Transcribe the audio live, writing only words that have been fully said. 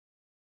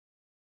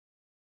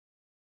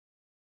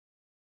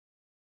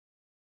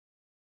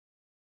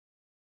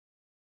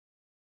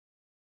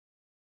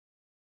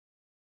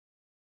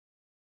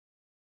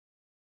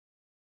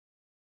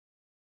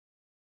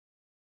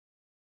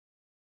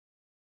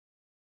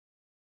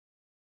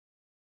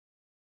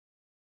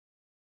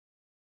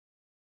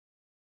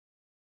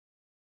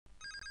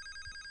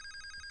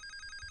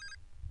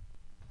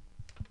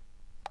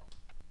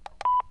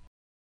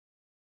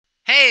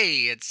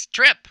Hey, it's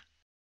Trip.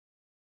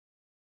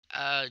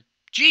 Uh,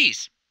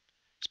 geez,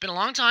 it's been a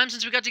long time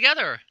since we got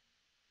together.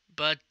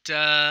 But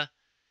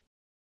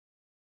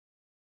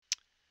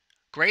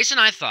Grace and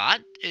I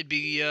thought it'd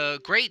be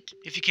great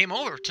if you came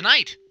over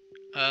tonight.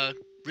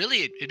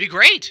 Really, it'd be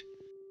great.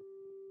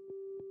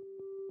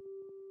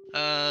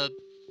 Uh,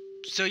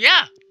 so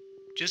yeah,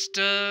 just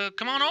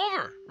come on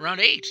over around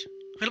 8.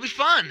 It'll be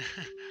fun.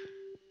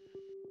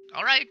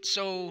 All right,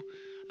 so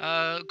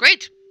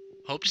great.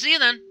 Hope to see you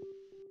then.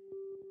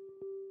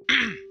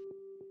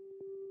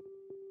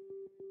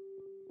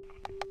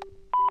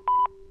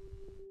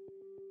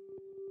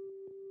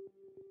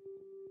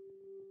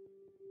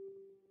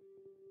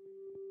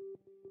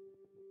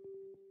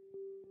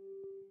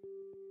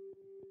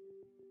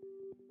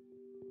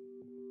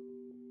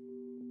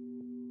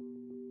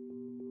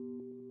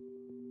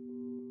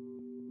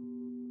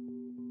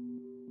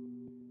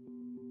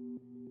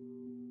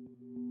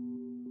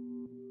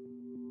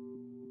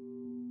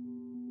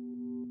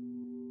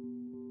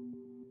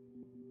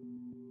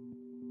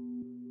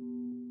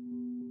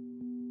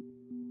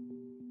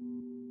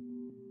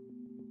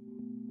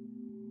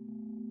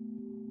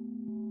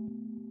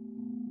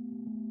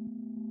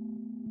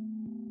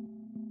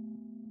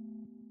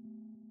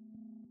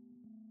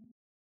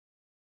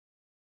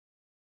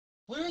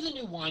 Where are the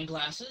new wine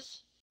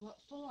glasses? What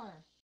for?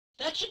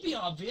 That should be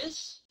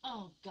obvious.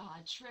 Oh,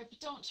 God, Trip,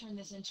 don't turn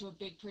this into a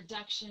big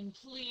production,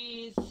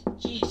 please.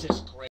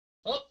 Jesus Christ.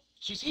 Oh,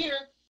 she's here.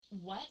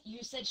 What?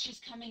 You said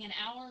she's coming an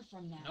hour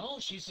from now. No,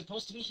 she's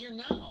supposed to be here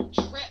now.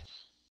 Trip.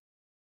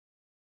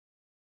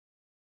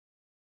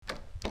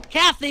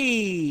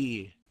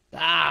 Kathy!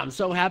 I'm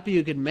so happy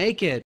you could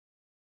make it.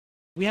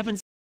 We haven't...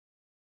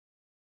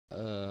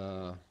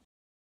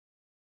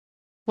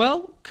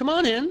 Well, come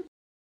on in.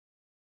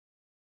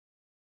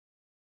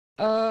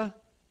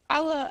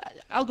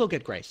 I'll go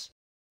get Grace.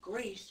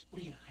 Grace?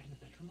 What are you gonna hide in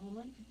the bedroom all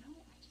night? No,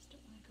 I just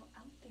don't want to go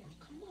out there. Oh,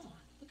 come on.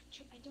 Look,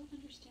 Trip, I don't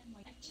understand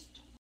why. I just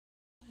don't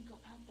want to go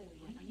out there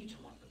yet. I need to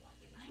want to go out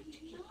there. I'm not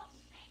ready to go out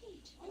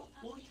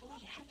Well, there.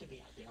 you have to be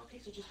out there, okay?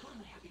 So just put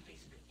on a happy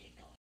face and get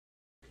going.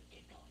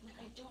 Get going.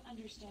 Look, I don't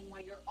understand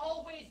why you're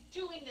always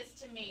doing this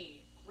to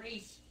me.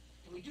 Grace,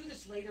 can we do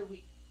this later?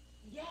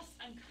 Yes,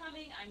 I'm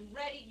coming. I'm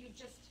ready. You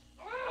just...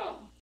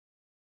 Ugh!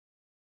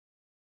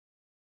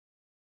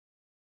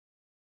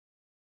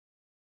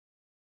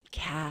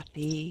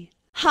 Kathy.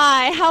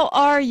 Hi, how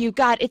are you?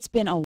 God, it's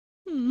been a...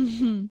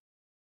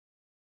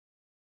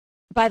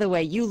 By the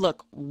way, you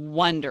look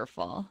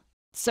wonderful.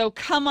 So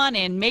come on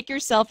in, make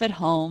yourself at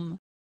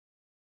home.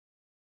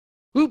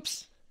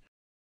 Oops.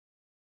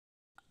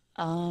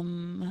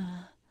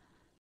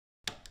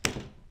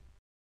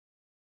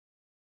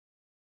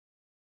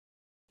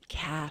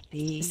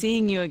 Kathy.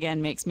 Seeing you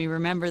again makes me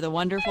remember the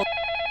wonderful...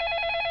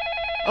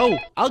 Oh,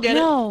 I'll get it.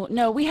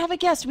 No, we have a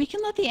guest. We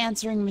can let the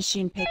answering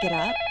machine pick it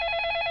up.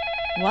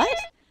 What?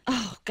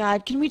 Oh,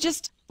 God, can we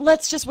just...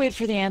 Let's just wait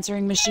for the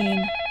answering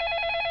machine.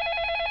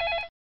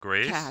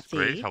 Grace? Kathy.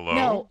 Grace, hello?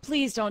 No,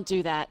 please don't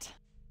do that.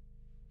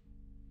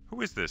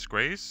 Who is this,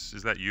 Grace?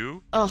 Is that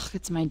you? Ugh,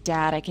 it's my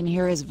dad. I can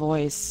hear his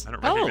voice. I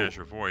don't recognize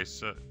your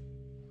voice.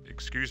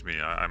 Excuse me,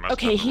 I must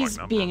Okay, have the wrong he's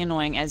number. being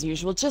annoying as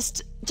usual.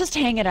 Just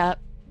hang it up.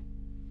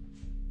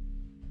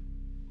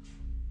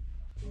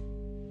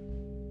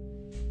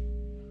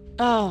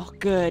 Oh,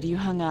 good, you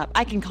hung up.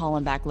 I can call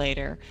him back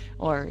later,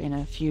 or in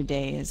a few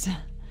days.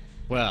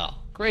 Well,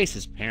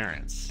 Grace's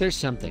parents. There's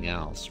something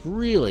else.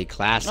 Really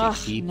classy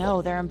people.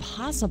 No, they're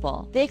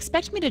impossible. They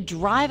expect me to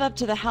drive up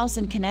to the house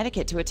in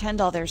Connecticut to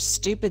attend all their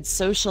stupid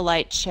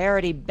socialite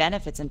charity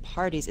benefits and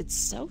parties. It's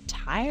so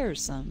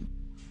tiresome.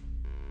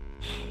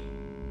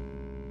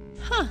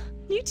 Huh,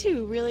 you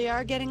two really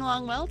are getting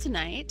along well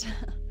tonight.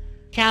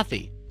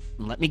 Kathy,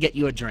 let me get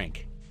you a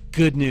drink.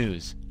 Good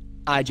news.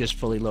 I just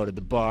fully loaded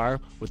the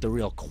bar with the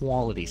real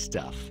quality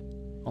stuff.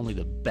 Only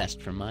the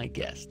best for my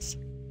guests.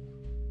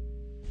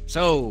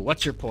 So,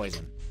 what's your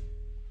poison?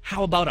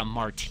 How about a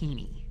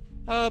martini?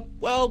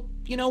 Well,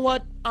 you know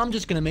what? I'm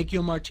just gonna make you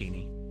a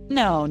martini.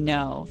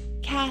 No.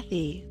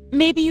 Kathy,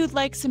 maybe you'd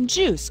like some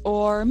juice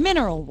or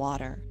mineral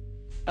water.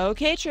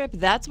 Okay, Trip,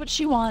 that's what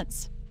she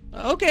wants.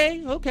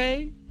 Okay.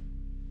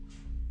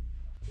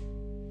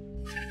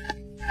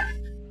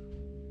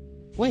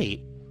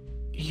 Wait,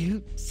 you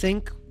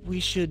think we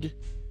should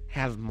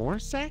have more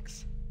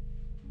sex?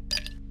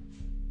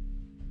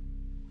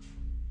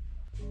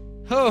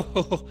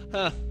 Oh,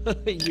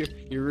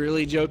 you're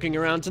really joking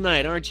around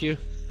tonight, aren't you?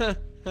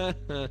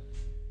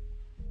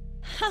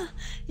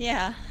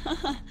 Yeah.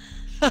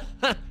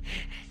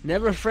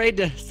 Never afraid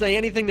to say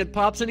anything that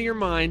pops into your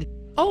mind.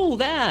 Oh,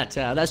 that's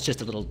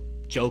just a little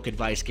joke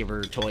advice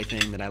giver toy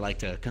thing that I like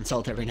to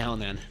consult every now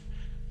and then.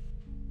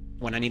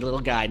 When I need a little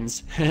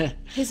guidance.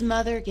 His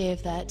mother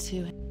gave that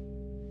to him.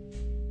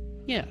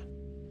 Yeah.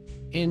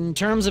 In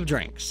terms of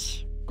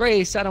drinks.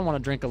 Grace, I don't want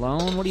to drink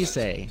alone. What do you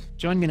say?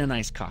 Join me in a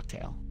nice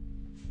cocktail.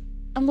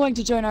 I'm going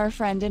to join our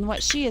friend in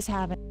what she is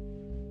having.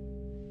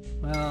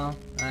 Well,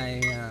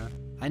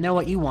 I know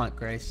what you want,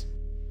 Grace.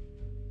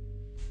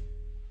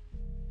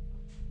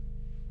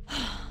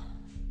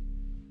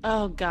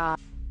 Oh, God.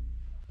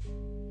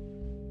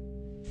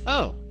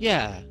 Oh,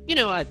 yeah. You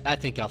know, I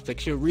think I'll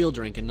fix you a real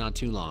drink in not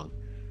too long.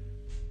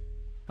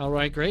 All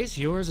right, Grace,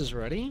 yours is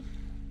ready.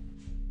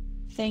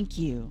 Thank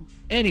you.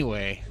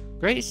 Anyway,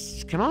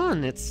 Grace, come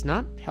on. It's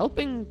not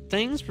helping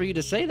things for you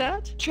to say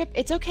that. Trip,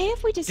 it's okay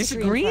if we disagree in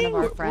Disagreeing? front of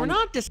our We're friends.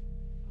 not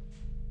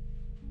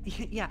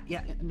Yeah,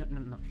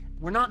 no.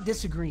 We're not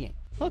disagreeing.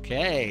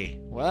 Okay,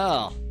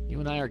 well, you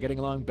and I are getting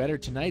along better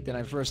tonight than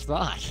I first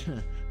thought.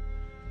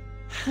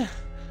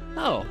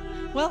 Oh,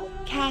 Well,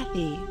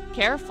 Kathy,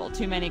 careful,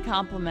 too many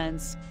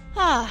compliments.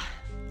 Ah,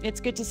 it's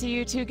good to see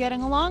you two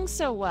getting along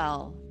so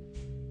well.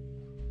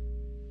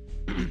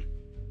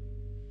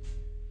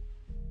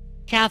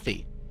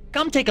 Kathy,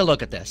 come take a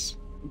look at this.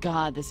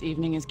 God, this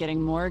evening is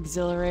getting more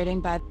exhilarating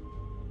by...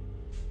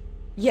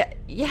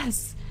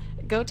 Yes,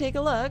 go take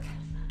a look.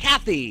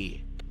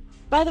 Kathy!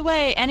 By the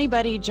way,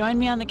 anybody, join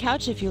me on the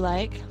couch if you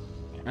like.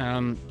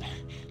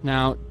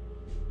 Now,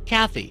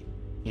 Kathy,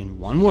 in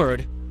one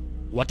word,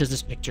 what does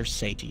this picture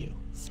say to you?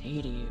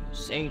 Say to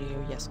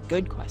you, yes,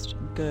 good question.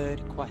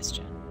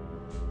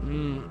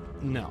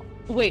 No.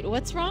 Wait,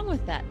 what's wrong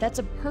with that? That's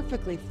a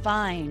perfectly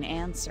fine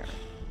answer.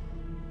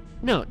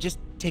 No, just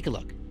take a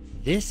look.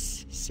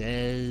 This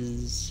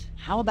says...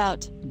 How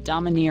about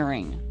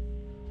domineering?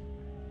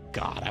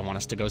 God, I want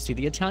us to go see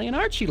the Italian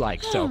art she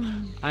likes, so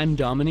I'm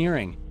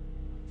domineering.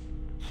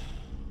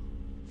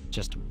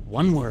 Just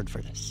one word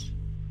for this.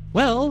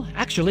 Well,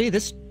 actually,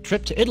 this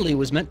trip to Italy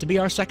was meant to be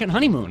our second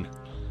honeymoon.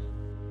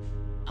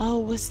 Oh,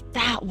 was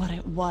that what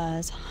it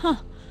was? Huh.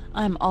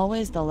 I'm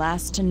always the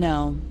last to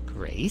know.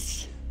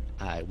 Grace,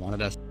 I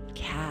wanted us...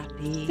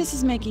 Kathy. This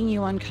is making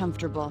you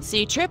uncomfortable.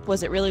 See, Trip,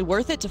 was it really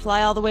worth it to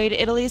fly all the way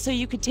to Italy so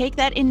you could take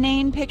that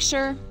inane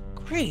picture?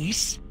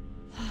 Grace?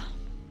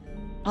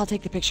 I'll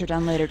take the picture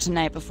down later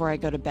tonight before I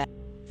go to bed.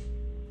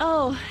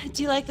 Oh,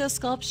 do you like those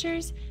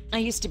sculptures? I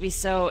used to be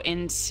so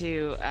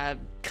into,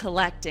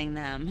 collecting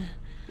them.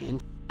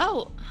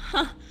 Oh,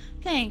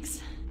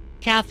 thanks.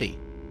 Kathy,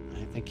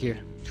 I think you're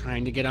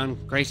trying to get on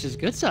Grace's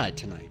good side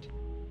tonight.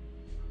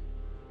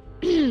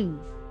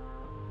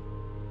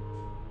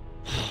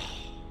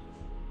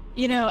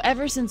 You know,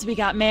 ever since we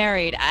got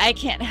married, I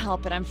can't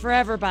help it. I'm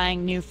forever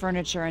buying new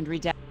furniture and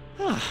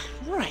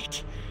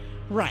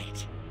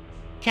Right.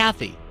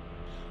 Kathy,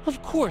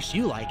 of course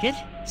you like it.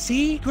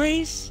 See,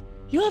 Grace?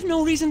 You have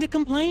no reason to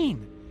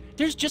complain.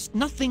 There's just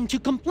nothing to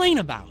complain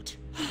about.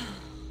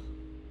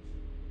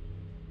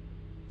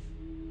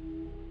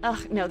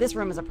 Ugh, no, this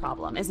room is a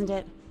problem, isn't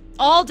it?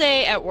 All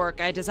day at work,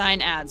 I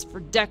design ads for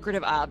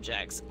decorative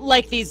objects,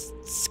 like these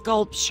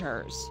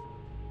sculptures.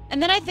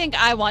 And then I think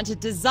I want to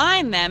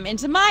design them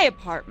into my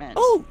apartment.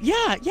 Oh,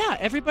 yeah.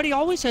 Everybody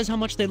always says how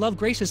much they love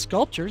Grace's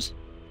sculptures.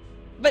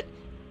 But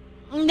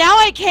now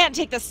I can't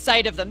take the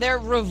sight of them. They're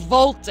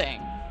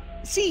revolting.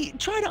 See,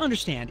 try to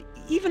understand.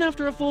 Even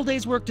after a full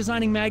day's work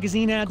designing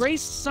magazine ads,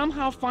 Grace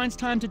somehow finds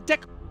time to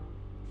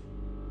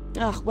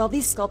Ugh, well,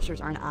 these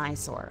sculptures are an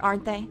eyesore,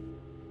 aren't they?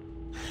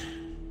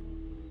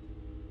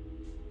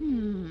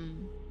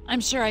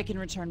 I'm sure I can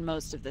return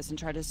most of this and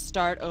try to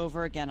start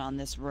over again on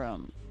this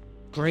room.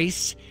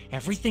 Grace,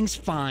 everything's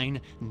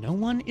fine. No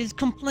one is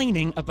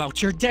complaining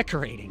about your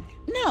decorating.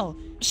 No,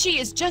 she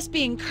is just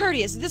being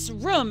courteous. This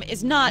room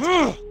is not...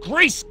 Ugh,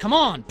 Grace, come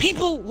on.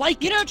 People like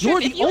it. You know, Trip,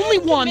 You're if the you only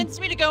hadn't one...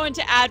 convinced me to go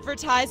into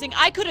advertising,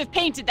 I could have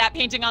painted that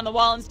painting on the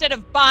wall instead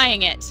of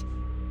buying it.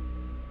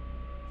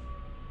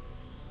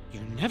 You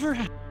never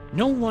have...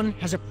 No one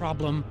has a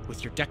problem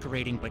with your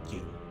decorating but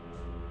you.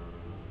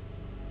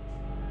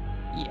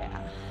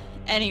 Yeah.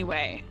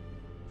 Anyway.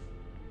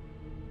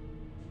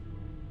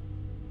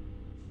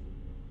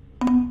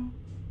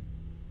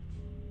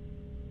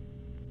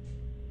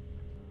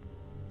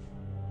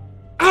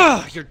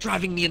 You're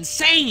driving me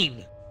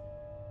insane!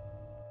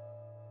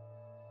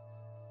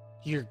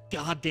 You're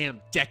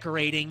goddamn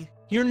decorating.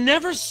 You're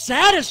never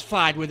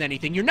satisfied with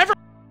anything. You're never...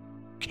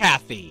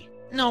 Kathy.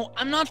 No,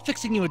 I'm not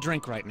fixing you a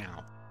drink right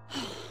now.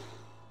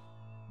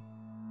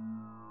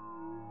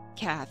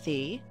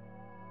 Kathy.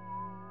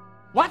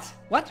 What?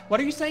 What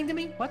are you saying to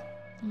me?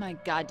 What? My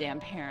goddamn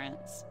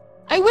parents.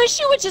 I wish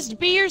you would just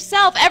be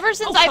yourself. Ever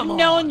since I've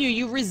known you,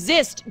 you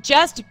resist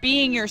just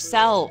being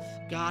yourself.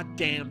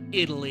 Goddamn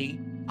Italy.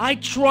 I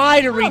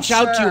try to reach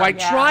out to you. sure, I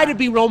try to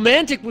be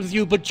romantic with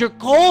you, but you're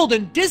cold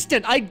and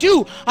distant. I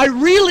do. I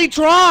really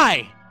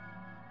try.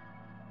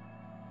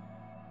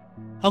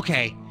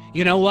 Okay,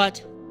 you know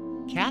what?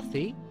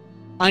 Kathy,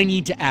 I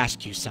need to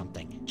ask you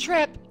something.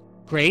 Trip.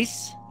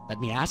 Grace, let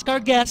me ask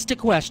our guest a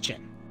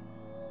question.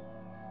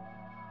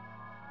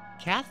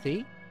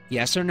 Kathy,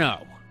 yes or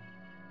no?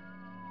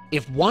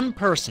 If one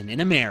person in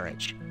a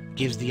marriage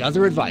gives the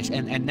other advice,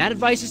 and that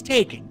advice is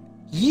taken,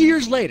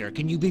 years later,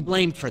 can you be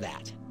blamed for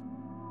that?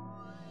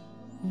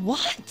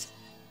 What?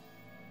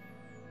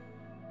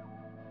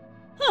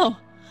 Oh,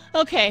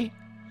 okay.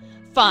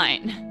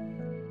 Fine.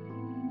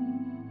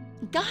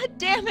 God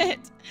damn it.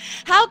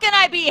 How can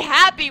I be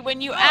happy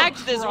when you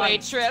act this way,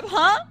 Trip,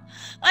 huh?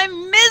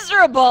 I'm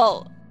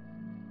miserable.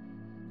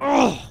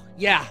 Oh,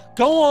 yeah,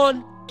 go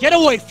on. Get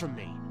away from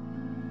me.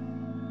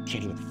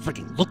 Can't even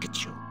freaking look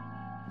at you.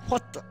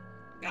 What the?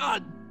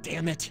 God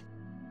damn it.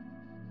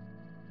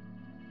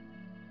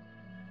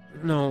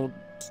 No,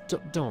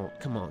 don't.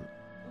 Come on.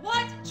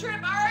 What,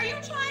 Trip? Are you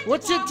trying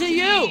What's to it talk to to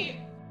you?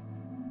 me?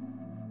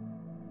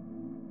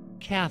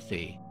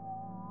 Kathy.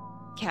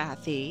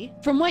 Kathy,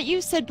 from what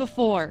you said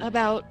before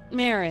about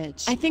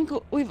marriage, I think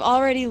we've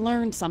already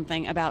learned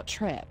something about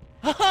Trip.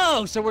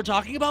 Oh, so we're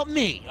talking about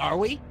me, are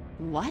we?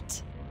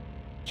 What?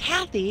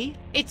 Kathy,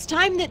 it's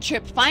time that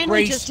Trip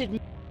finally Grace. just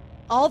admit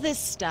all this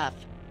stuff.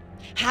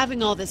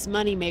 Having all this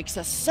money makes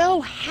us so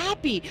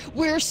happy.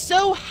 We're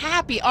so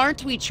happy,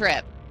 aren't we,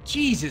 Trip?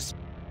 Jesus.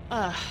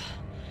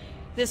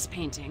 This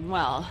painting,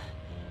 well,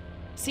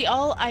 see,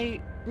 all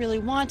I really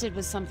wanted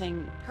was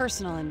something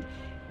personal and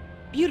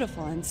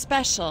beautiful and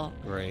special.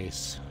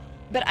 Grace.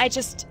 But I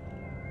just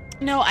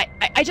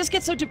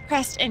get so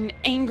depressed and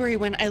angry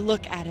when I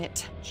look at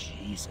it.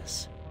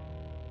 Jesus.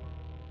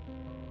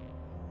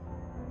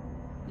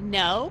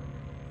 No?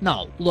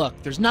 No,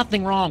 look, there's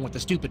nothing wrong with the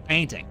stupid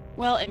painting.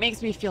 Well, it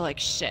makes me feel like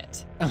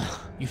shit. Ugh,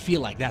 you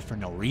feel like that for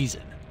no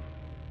reason.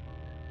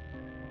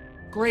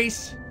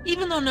 Grace,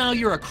 even though now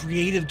you're a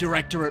creative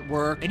director at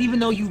work, and even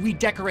though you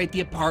redecorate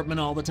the apartment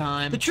all the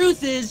time, the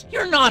truth is,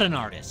 you're not an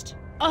artist.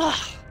 Ugh,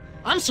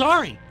 I'm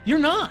sorry, you're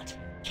not.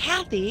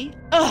 Kathy.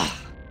 Ugh.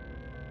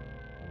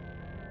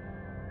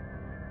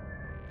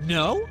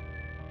 No?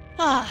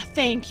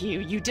 Thank you.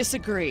 You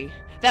disagree.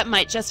 That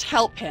might just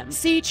help him.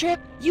 See, Trip,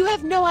 you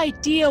have no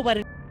idea what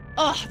an...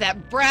 Ugh,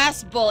 that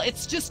brass bull,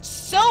 it's just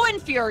so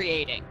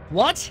infuriating.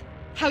 What?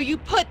 How you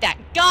put that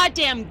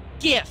goddamn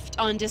gift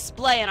on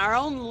display in our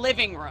own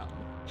living room.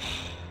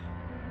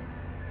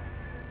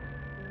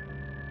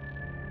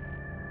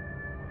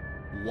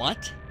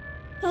 What?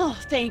 Oh,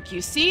 thank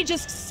you. See,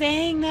 just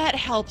saying that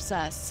helps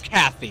us.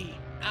 Kathy.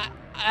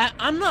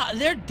 I'm not...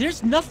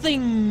 There's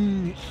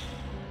nothing...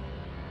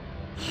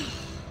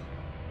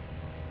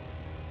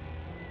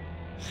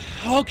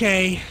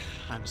 Okay,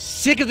 I'm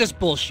sick of this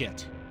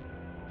bullshit.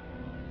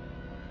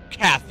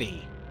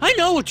 Kathy, I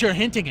know what you're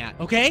hinting at,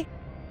 okay?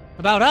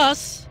 About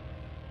us.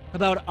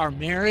 About our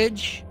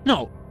marriage.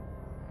 No.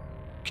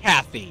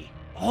 Kathy.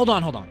 Hold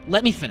on.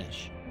 Let me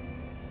finish.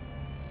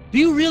 Do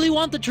you really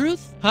want the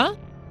truth, huh?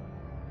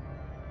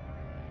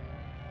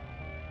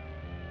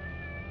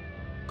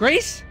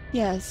 Grace?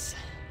 Yes.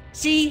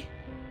 See?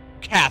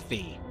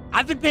 Kathy,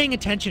 I've been paying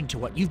attention to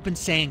what you've been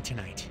saying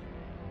tonight.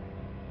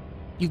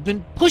 You've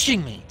been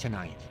pushing me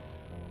tonight.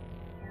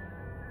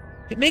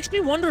 It makes me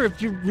wonder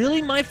if you're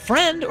really my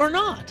friend or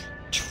not.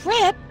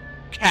 Trip?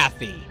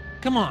 Kathy,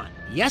 come on,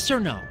 yes or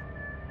no?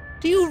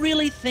 Do you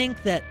really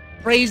think that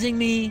praising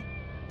me,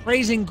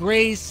 praising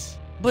Grace,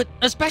 but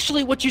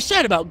especially what you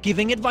said about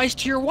giving advice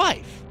to your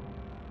wife,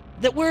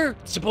 that we're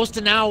supposed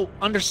to now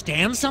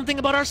understand something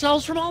about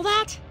ourselves from all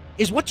that?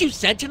 Is what you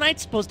said tonight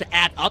supposed to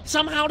add up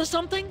somehow to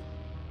something?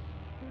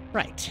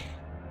 Right.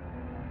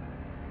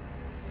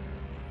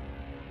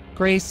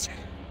 Grace,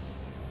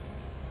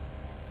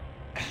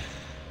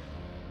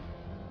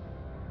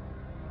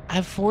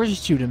 I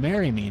forced you to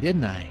marry me,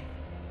 didn't I?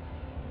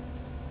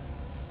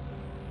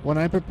 When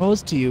I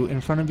proposed to you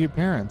in front of your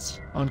parents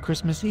on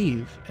Christmas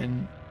Eve,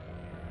 and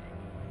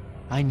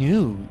I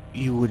knew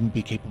you wouldn't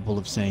be capable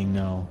of saying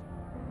no.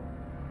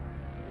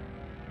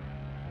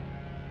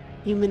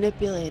 You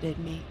manipulated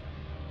me.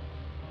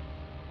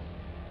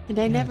 And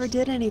I never Yes.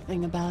 did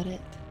anything about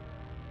it.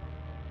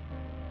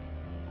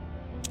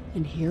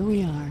 And here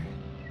we are.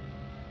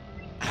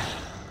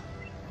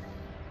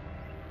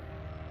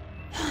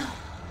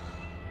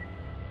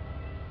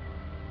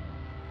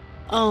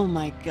 Oh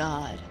my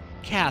God.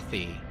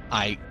 Kathy,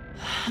 I'm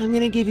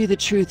gonna give you the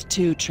truth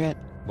too, Trip.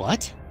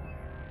 What?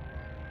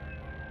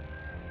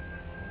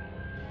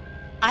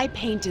 I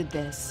painted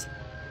this.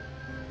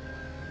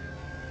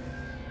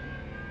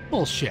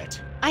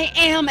 Bullshit. I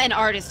am an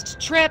artist,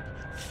 Trip.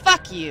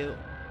 Fuck you.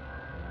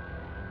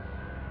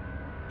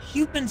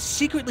 You've been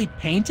secretly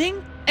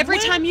painting? Every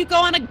When? time you go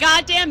on a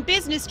goddamn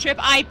business trip,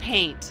 I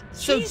paint.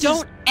 So Jesus.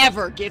 don't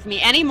ever give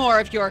me any more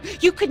of your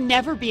 "you could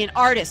never be an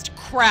artist"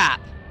 crap.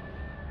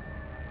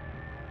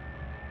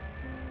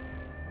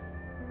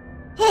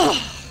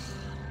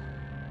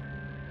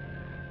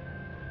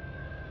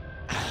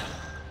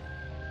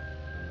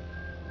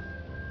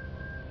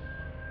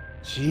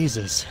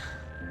 Jesus.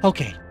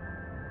 Okay.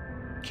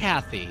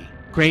 Kathy.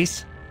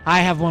 Grace, I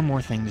have one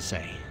more thing to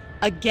say.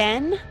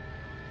 Again?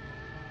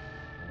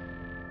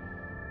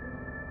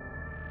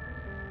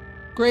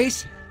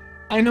 Grace,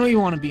 I know you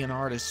want to be an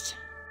artist.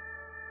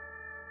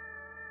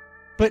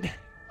 But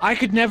I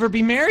could never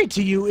be married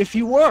to you if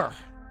you were.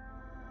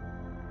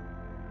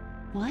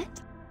 What?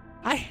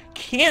 I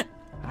can't.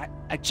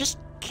 I just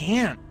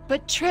can't.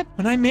 But Trip,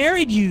 When I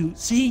married you,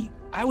 see,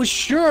 I was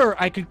sure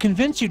I could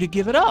convince you to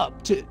give it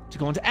up, to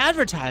go into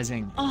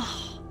advertising.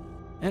 oh,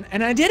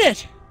 And I did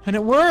it, and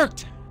it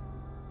worked.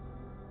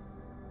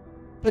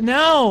 But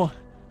now,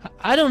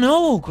 I don't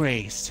know,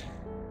 Grace.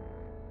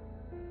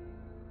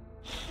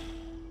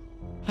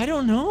 I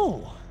don't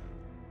know.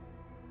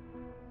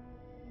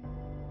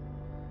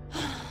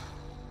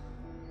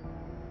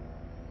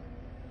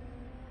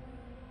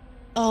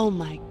 Oh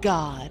my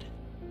God.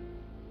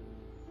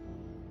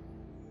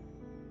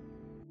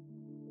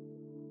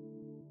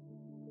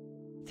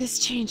 This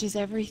changes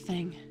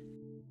everything.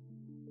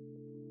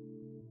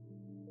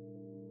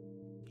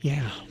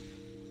 Yeah.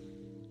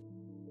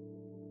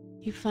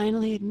 You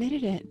finally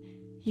admitted it.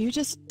 You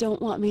just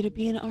don't want me to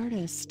be an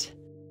artist.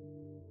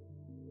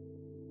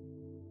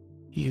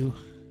 You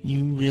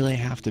really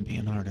have to be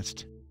an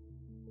artist.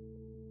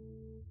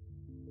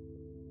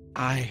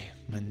 I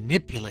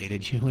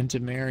manipulated you into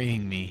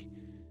marrying me.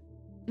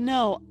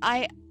 No,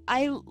 I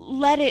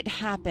let it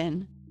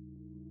happen.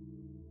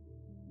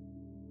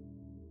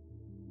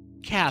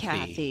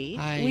 Kathy,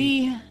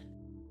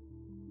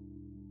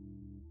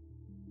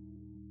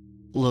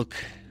 Look,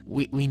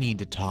 we need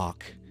to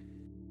talk.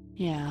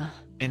 Yeah.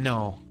 And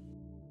no,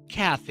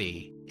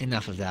 Kathy,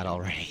 enough of that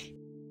already.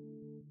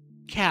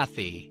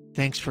 Kathy,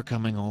 thanks for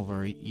coming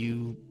over.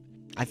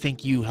 I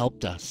think you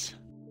helped us.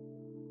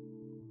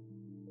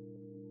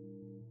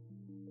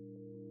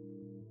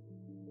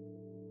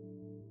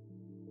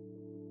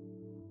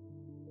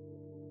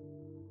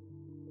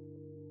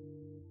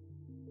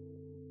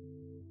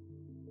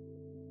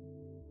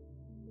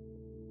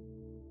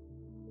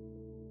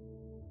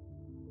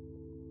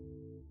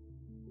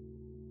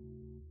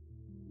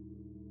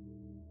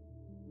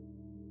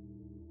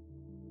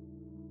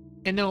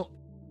 And no,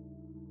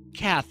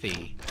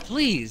 Kathy,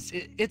 please,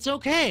 it's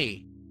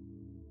okay.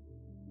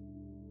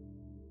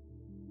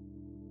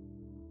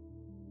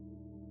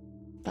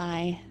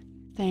 Bye.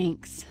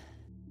 Thanks.